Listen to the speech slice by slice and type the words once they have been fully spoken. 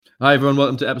Hi, everyone.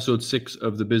 Welcome to episode 6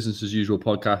 of the Business as Usual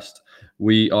podcast.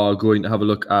 We are going to have a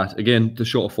look at, again, the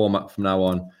shorter format from now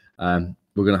on.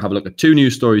 We're going to have a look at 2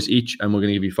 news stories each, and we're going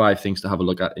to give you 5 things to have a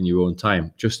look at in your own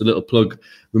time. Just a little plug.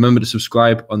 Remember to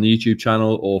subscribe on the YouTube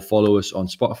channel or follow us on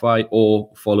Spotify or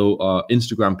follow our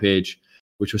Instagram page,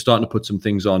 which we're starting to put some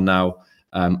things on now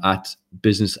at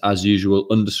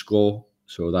businessasusual_.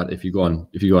 So that if you go on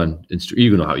Instagram,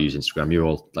 you know how to use Instagram. You're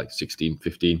all like 16,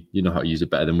 15. You know how to use it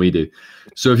better than we do.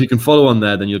 So if you can follow on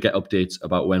there, then you'll get updates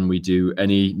about when we do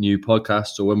any new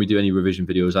podcasts or when we do any revision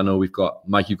videos. I know we've got,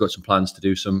 Mike, you've got some plans to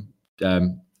do some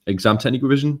exam technique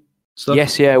revision stuff?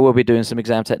 Yes, yeah, we'll be doing some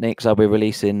exam techniques. I'll be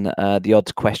releasing the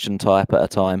odd question type at a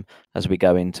time as we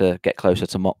go in to get closer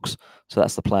to mocks. So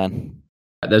that's the plan.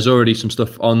 There's already some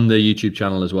stuff on the YouTube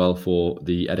channel as well for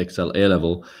the Edexcel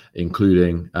A-level,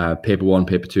 including paper 1,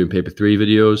 paper 2, and paper 3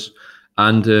 videos,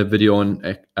 and a video on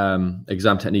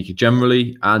exam technique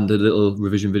generally, and a little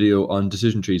revision video on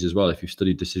decision trees as well. If you've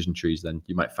studied decision trees, then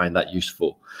you might find that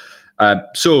useful.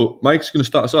 So Mike's going to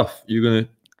start us off. You're going to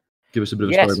give us a bit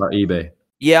of a story about eBay.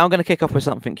 Yeah, I'm going to kick off with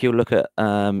something you'll look at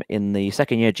in the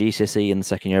second year GCSE and the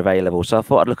second year of A-level. So I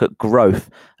thought I'd look at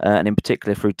growth, and in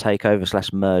particular through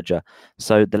takeover/merger.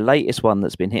 So the latest one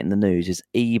that's been hitting the news is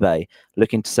eBay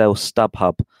looking to sell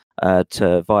StubHub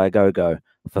to Viagogo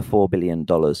for $4 billion.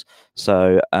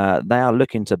 So they are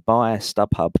looking to buy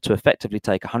StubHub to effectively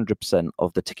take 100%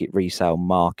 of the ticket resale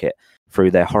market through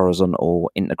their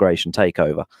horizontal integration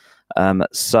takeover.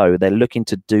 So they're looking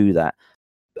to do that.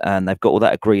 And they've got all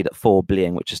that agreed at $4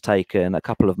 billion, which has taken a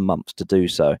couple of months to do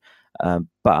so.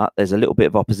 But there's a little bit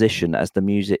of opposition as the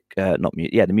music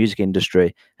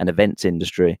industry and events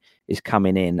industry is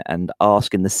coming in and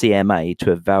asking the CMA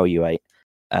to evaluate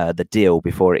the deal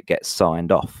before it gets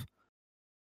signed off.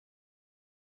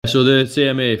 So the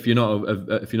CMA, if you're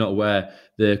not aware,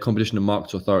 the Competition and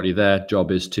Markets Authority, their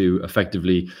job is to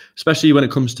effectively, especially when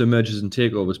it comes to mergers and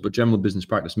takeovers, but general business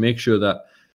practice, make sure that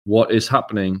what is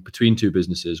happening between 2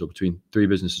 businesses or between 3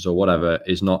 businesses or whatever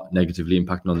is not negatively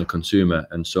impacting on the consumer.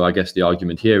 And so I guess the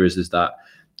argument here is that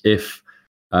if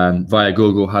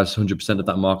Viagogo has 100% of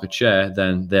that market share,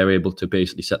 then they're able to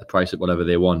basically set the price at whatever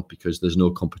they want because there's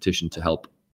no competition to help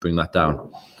bring that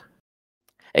down.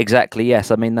 Exactly,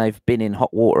 yes. I mean, they've been in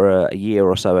hot water a year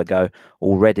or so ago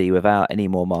already without any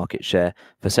more market share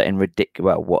for setting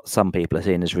what some people are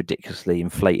seeing as ridiculously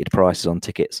inflated prices on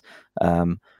tickets.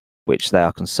 Which they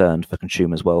are concerned for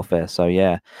consumers' welfare. So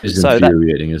yeah, it's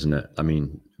infuriating, isn't it? I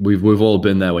mean, we've all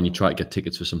been there when you try to get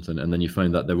tickets for something, and then you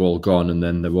find that they're all gone, and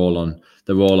then they're all on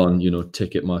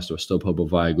Ticketmaster or StubHub or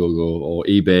Viagogo or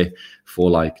eBay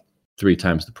for like 3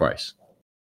 times the price.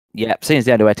 Yeah, seems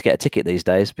the only way to get a ticket these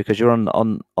days because you're on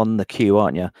the queue,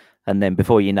 aren't you? And then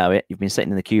before you know it, you've been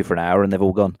sitting in the queue for an hour and they've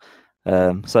all gone.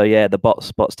 So yeah, the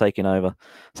bot's taking over.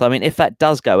 So I mean, if that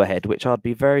does go ahead, which I'd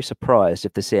be very surprised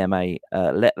if the CMA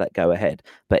let that go ahead,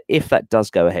 but if that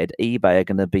does go ahead, eBay are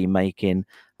going to be making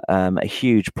a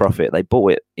huge profit. They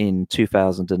bought it in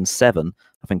 2007,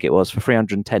 I think it was, for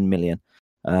 310 million,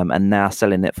 and now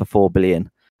selling it for $4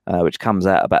 billion, which comes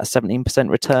out about a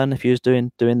 17% return if you was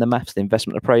doing the maths, the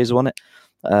investment appraisal on it.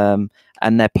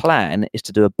 And their plan is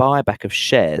to do a buyback of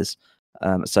shares.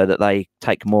 So that they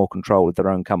take more control of their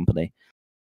own company,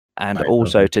 and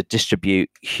also to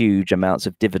distribute huge amounts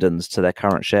of dividends to their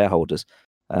current shareholders.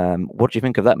 What do you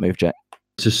think of that move, Jack?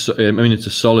 It's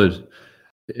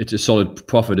a solid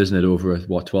profit, isn't it, over a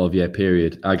 12-year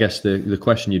period? I guess the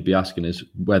question you'd be asking is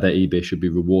whether eBay should be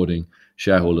rewarding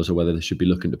shareholders or whether they should be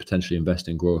looking to potentially invest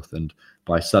in growth. And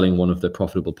by selling one of the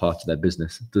profitable parts of their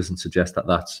business, it doesn't suggest that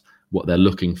that's what they're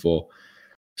looking for.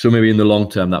 So maybe in the long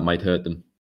term, that might hurt them.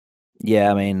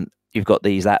 Yeah, I mean, you've got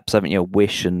these apps, haven't you,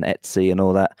 Wish and Etsy and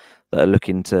all that are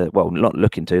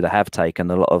they have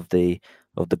taken a lot of the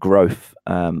growth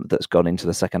that's gone into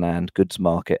the second-hand goods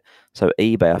market. So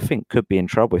eBay, I think, could be in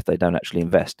trouble if they don't actually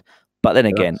invest. But then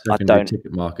again, I don't. The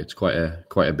ticket market's quite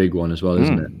a big one as well,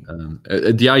 isn't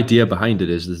it? The idea behind it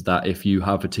is that if you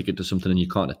have a ticket to something and you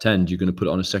can't attend, you're going to put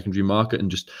it on a secondary market and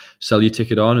just sell your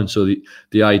ticket on. And so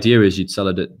the idea is you'd sell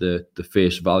it at the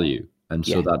face value. And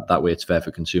so that way it's fair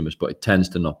for consumers, but it tends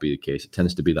to not be the case. It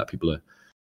tends to be that people are,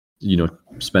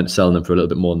 spent selling them for a little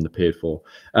bit more than they paid for.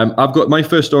 I've got my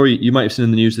first story you might have seen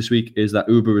in the news this week is that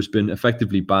Uber has been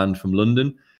effectively banned from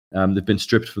London. They've been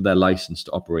stripped from their license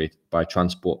to operate by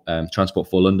Transport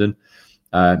for London.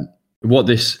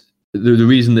 The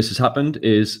reason this has happened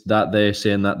is that they're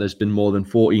saying that there's been more than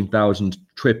 14,000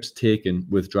 trips taken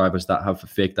with drivers that have a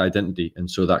faked identity. And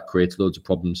so that creates loads of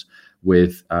problems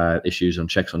with issues on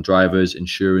checks on drivers,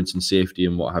 insurance and safety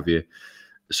and what have you.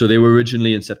 So they were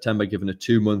originally in September given a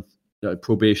 2-month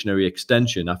probationary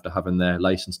extension after having their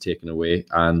license taken away,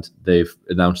 and they've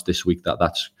announced this week that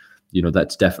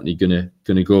that's definitely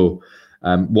gonna go.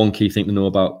 One key thing to know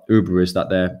about Uber is that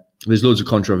there's loads of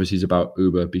controversies about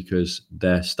Uber because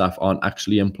their staff aren't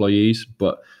actually employees.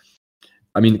 But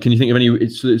I mean, can you think of any?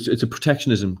 It's a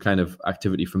protectionism kind of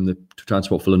activity from the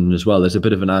Transport for London as well. There's a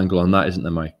bit of an angle on that, isn't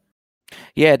there, Mike?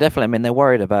 Yeah, definitely. I mean, they're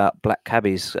worried about black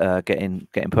cabbies getting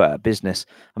put out of business.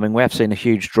 I mean, we have seen a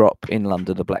huge drop in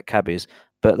London of black cabbies,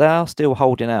 but they are still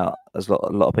holding out. As a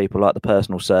lot of people like the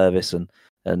personal service, and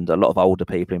a lot of older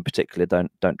people in particular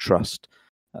don't trust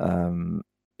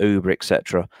Uber,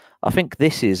 etc. I think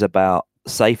this is about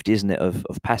safety, isn't it, of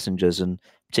passengers, and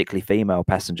particularly female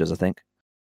passengers, I think.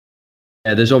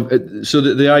 Yeah, so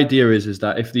the idea is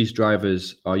that if these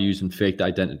drivers are using fake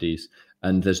identities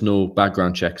and there's no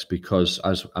background checks, because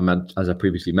as I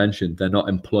previously mentioned, they're not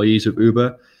employees of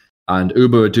Uber, and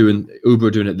Uber are doing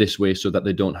it this way so that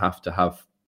they don't have to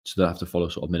follow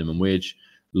sort of minimum wage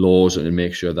laws and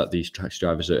make sure that these taxi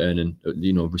drivers are earning,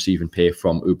 receiving pay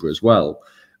from Uber as well,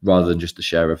 rather than just the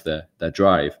share of their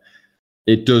drive.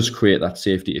 It does create that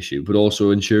safety issue, but also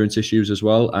insurance issues as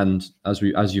well. And as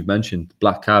you've mentioned,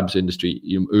 black cabs industry,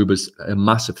 Uber's a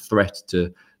massive threat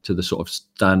to the sort of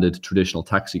standard traditional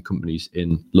taxi companies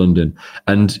in London.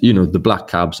 And the black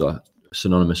cabs are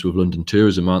synonymous with London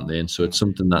tourism, aren't they? And so it's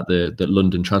something that the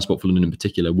London Transport for London in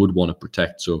particular would want to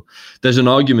protect. So there's an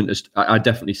argument. I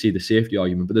definitely see the safety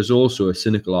argument, but there's also a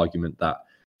cynical argument that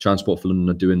Transport for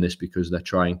London are doing this because they're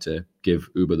trying to give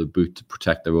Uber the boot to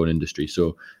protect their own industry.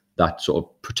 So that sort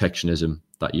of protectionism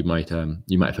that you might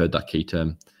have heard that key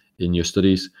term in your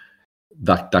studies,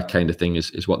 that kind of thing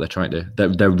is what they're trying to,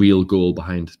 their real goal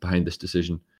behind this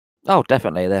decision. Oh,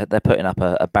 definitely. They're putting up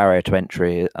a barrier to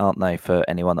entry, aren't they, for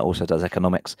anyone that also does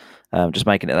economics, just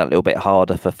making it that little bit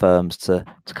harder for firms to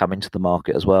come into the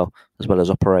market as well as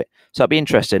operate. So it'd be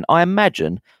interesting. I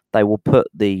imagine they will put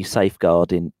the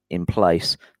safeguard in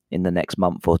place in the next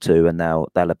month or two, and they'll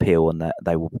appeal, and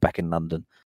they will be back in London.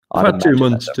 I've had 2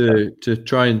 months to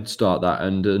try and start that,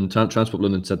 and Transport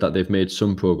London said that they've made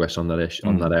some progress on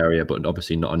that area, but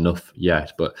obviously not enough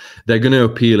yet. But they're going to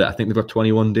appeal it. I think they've got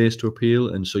 21 days to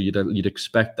appeal, and so you'd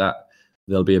expect that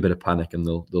there'll be a bit of panic, and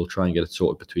they'll try and get it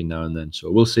sorted between now and then.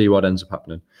 So we'll see what ends up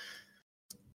happening.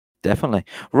 Definitely.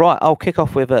 Right, I'll kick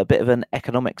off with a bit of an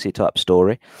economicsy type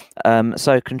story.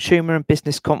 So consumer and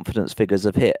business confidence figures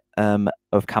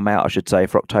have come out, I should say,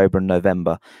 for October and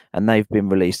November, and they've been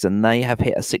released, and they have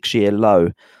hit a 6-year low.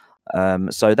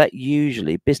 So that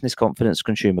usually business confidence,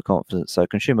 consumer confidence. So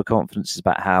consumer confidence is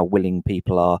about how willing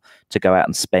people are to go out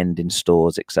and spend in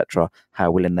stores, etc.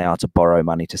 How willing they are to borrow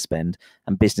money to spend.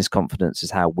 And business confidence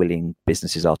is how willing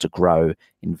businesses are to grow,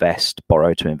 invest,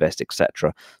 borrow to invest,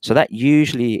 etc. So that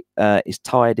usually is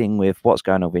tied in with what's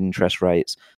going on with interest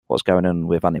rates, what's going on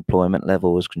with unemployment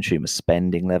levels, consumer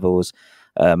spending levels,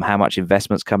 how much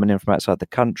investment's coming in from outside the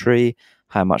country,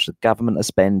 how much the government are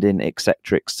spending,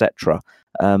 etc., etc.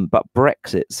 But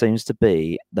Brexit seems to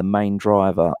be the main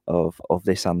driver of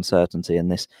this uncertainty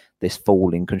and this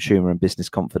fall in consumer and business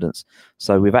confidence.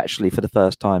 So we've actually, for the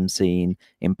first time, seen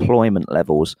employment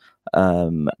levels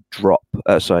drop.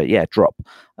 Not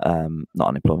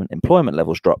unemployment, employment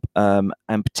levels drop, and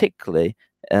particularly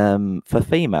for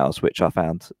females, which I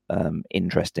found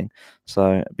interesting.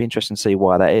 So it'd be interesting to see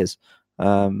why that is.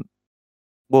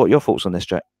 What are your thoughts on this,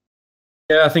 Jack?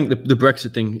 Yeah, I think the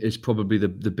Brexit thing is probably the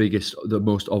biggest, the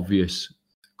most obvious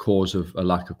cause of a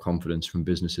lack of confidence from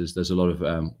businesses. There's a lot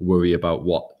of worry about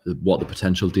what the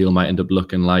potential deal might end up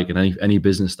looking like, and any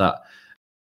business that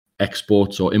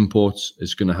exports or imports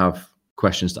is going to have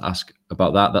questions to ask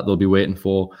about that they'll be waiting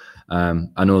for.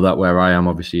 I know that where I am,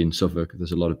 obviously in Suffolk,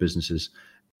 there's a lot of businesses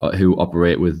who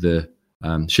operate with the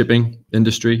shipping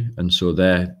industry, and so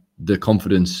the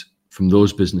confidence from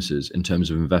those businesses in terms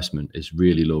of investment is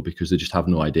really low because they just have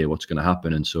no idea what's going to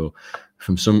happen. And so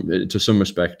to some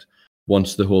respect,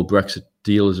 once the whole Brexit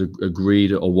deal is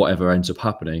agreed or whatever ends up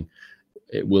happening,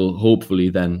 it will hopefully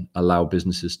then allow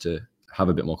businesses to have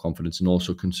a bit more confidence, and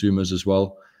also consumers as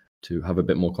well to have a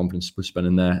bit more confidence with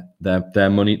spending their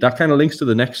money. That kind of links to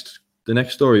the next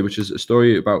story, which is a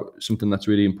story about something that's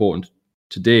really important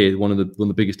today, one of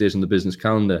the biggest days on the business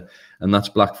calendar, and that's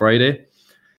Black Friday.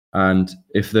 And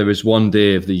if there is one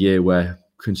day of the year where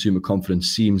consumer confidence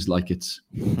seems like it's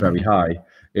very high,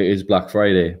 it is Black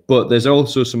Friday. But there's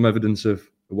also some evidence of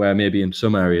where maybe in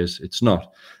some areas it's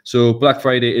not. So Black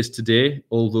Friday is today,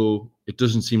 although it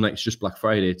doesn't seem like it's just Black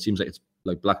Friday. It seems like it's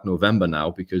like Black November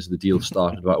now because the deal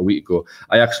started about a week ago.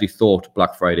 I actually thought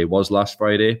Black Friday was last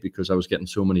Friday because I was getting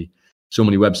so many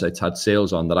websites had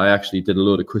sales on that I actually did a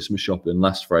load of Christmas shopping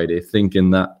last Friday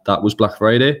thinking that was Black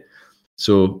Friday.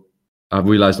 So I've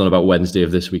realized on about Wednesday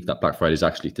of this week that Black Friday is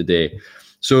actually today.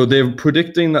 So they're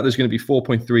predicting that there's going to be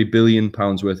 £4.3 billion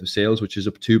worth of sales, which is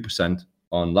up 2%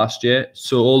 on last year.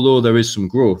 So although there is some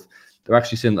growth, they're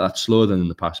actually saying that that's slower than in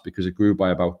the past because it grew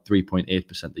by about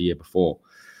 3.8% the year before.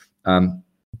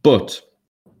 But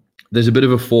there's a bit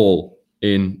of a fall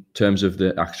in terms of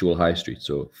the actual high street.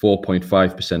 So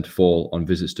 4.5% fall on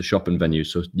visits to shopping venues.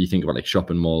 So you think about like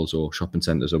shopping malls or shopping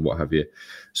centres or what have you.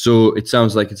 So it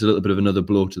sounds like it's a little bit of another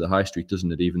blow to the high street,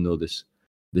 doesn't it? Even though this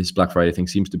Black Friday thing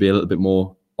seems to be a little bit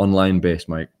more online based,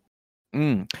 Mike.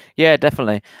 Yeah,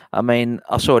 definitely. I mean,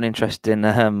 I saw an interesting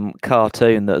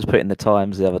cartoon that was put in the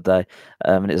Times the other day,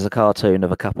 and it was a cartoon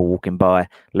of a couple walking by,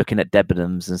 looking at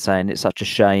Debenhams and saying it's such a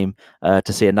shame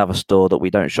to see another store that we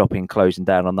don't shop in closing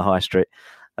down on the high street.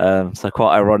 So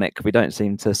quite ironic. We don't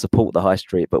seem to support the high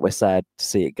street, but we're sad to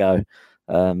see it go.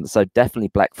 So definitely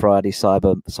Black Friday, I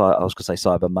was going to say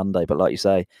Cyber Monday, but like you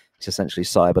say, it's essentially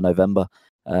Cyber November.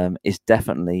 Is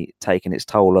definitely taking its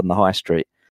toll on the high street.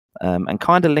 And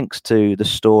kind of links to the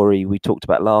story we talked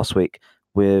about last week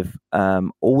with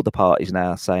all the parties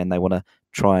now saying they want to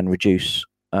try and reduce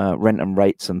rent and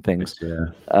rates and things.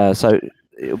 Yeah. So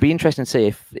it'll be interesting to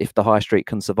see if the high street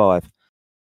can survive.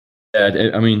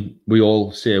 Yeah, I mean, we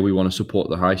all say we want to support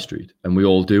the high street, and we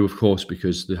all do, of course,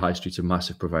 because the high street's a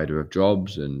massive provider of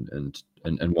jobs and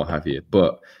what have you.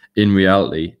 But in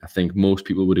reality, I think most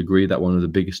people would agree that one of the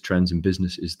biggest trends in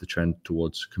business is the trend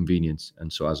towards convenience.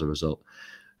 And so as a result,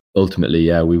 ultimately,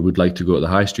 yeah, we would like to go to the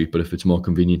high street, but if it's more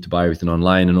convenient to buy everything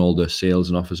online and all the sales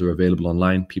and offers are available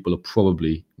online, people are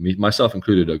probably, myself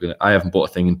included, I haven't bought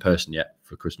a thing in person yet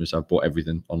for Christmas. I've bought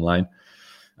everything online.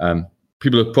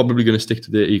 People are probably going to stick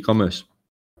to the e-commerce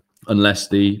unless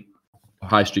the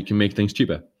high street can make things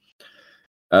cheaper.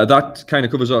 That kind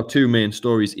of covers our two main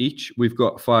stories each. We've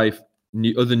got 5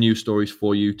 other news stories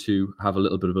for you to have a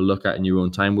little bit of a look at in your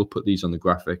own time. We'll put these on the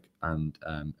graphic and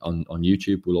on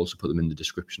YouTube. We'll also put them in the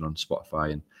description on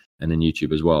Spotify and in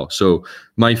YouTube as well. So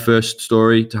my first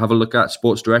story to have a look at,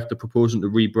 Sports Direct are proposing to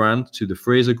rebrand to the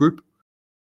Fraser Group.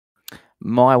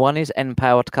 My one is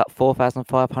Npower to cut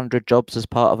 4,500 jobs as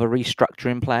part of a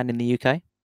restructuring plan in the UK.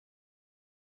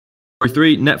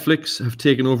 Story 3, Netflix have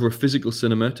taken over a physical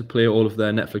cinema to play all of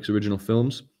their Netflix original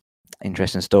films.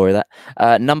 Interesting story,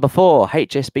 that. Number 4,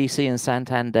 HSBC and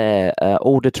Santander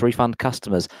ordered to refund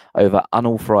customers over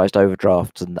unauthorised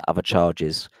overdrafts and other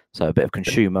charges. So a bit of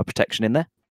consumer protection in there.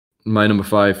 My number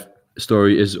 5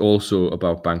 story is also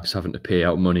about banks having to pay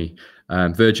out money.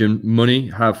 Virgin Money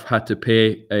have had to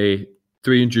pay a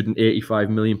 £385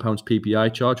 million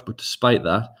PPI charge, but despite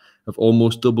that, have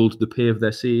almost doubled the pay of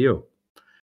their CEO.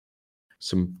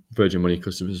 Some Virgin Money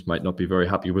customers might not be very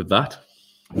happy with that.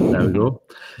 There we go.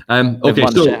 Okay,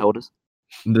 so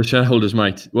the shareholders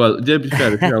might. Well, to be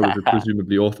fair, the shareholders have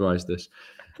presumably authorised this.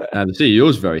 The CEO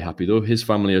is very happy, though. His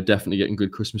family are definitely getting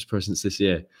good Christmas presents this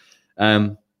year.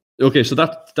 Okay, so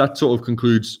that sort of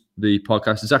concludes the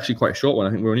podcast. It's actually quite a short one.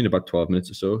 I think we're only in about 12 minutes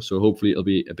or so. So hopefully it'll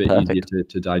be a bit easier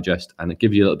to digest and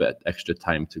give you a little bit extra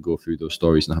time to go through those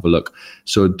stories and have a look.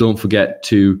 So don't forget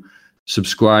to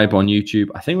subscribe on YouTube.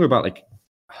 I think we're about like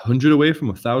 100 away from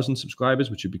 1,000 subscribers,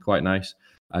 which would be quite nice.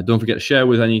 Don't forget to share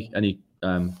with any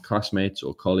classmates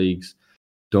or colleagues.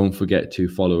 Don't forget to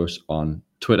follow us on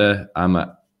Twitter. I'm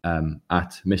at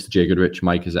Mr. J Goodrich.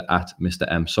 Mike is at Mr.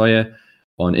 M Sawyer.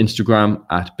 On Instagram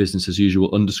at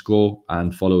business_as_usual,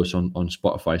 and follow us on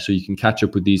Spotify so you can catch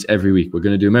up with these every week. We're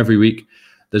going to do them every week.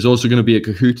 There's also going to be a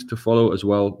Kahoot to follow as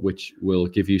well, which will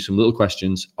give you some little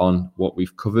questions on what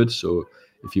we've covered. So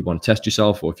if you want to test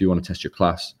yourself or if you want to test your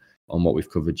class on what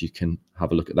we've covered, you can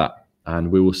have a look at that.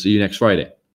 And we will see you next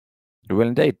Friday. We will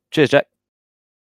indeed. Cheers, Jack.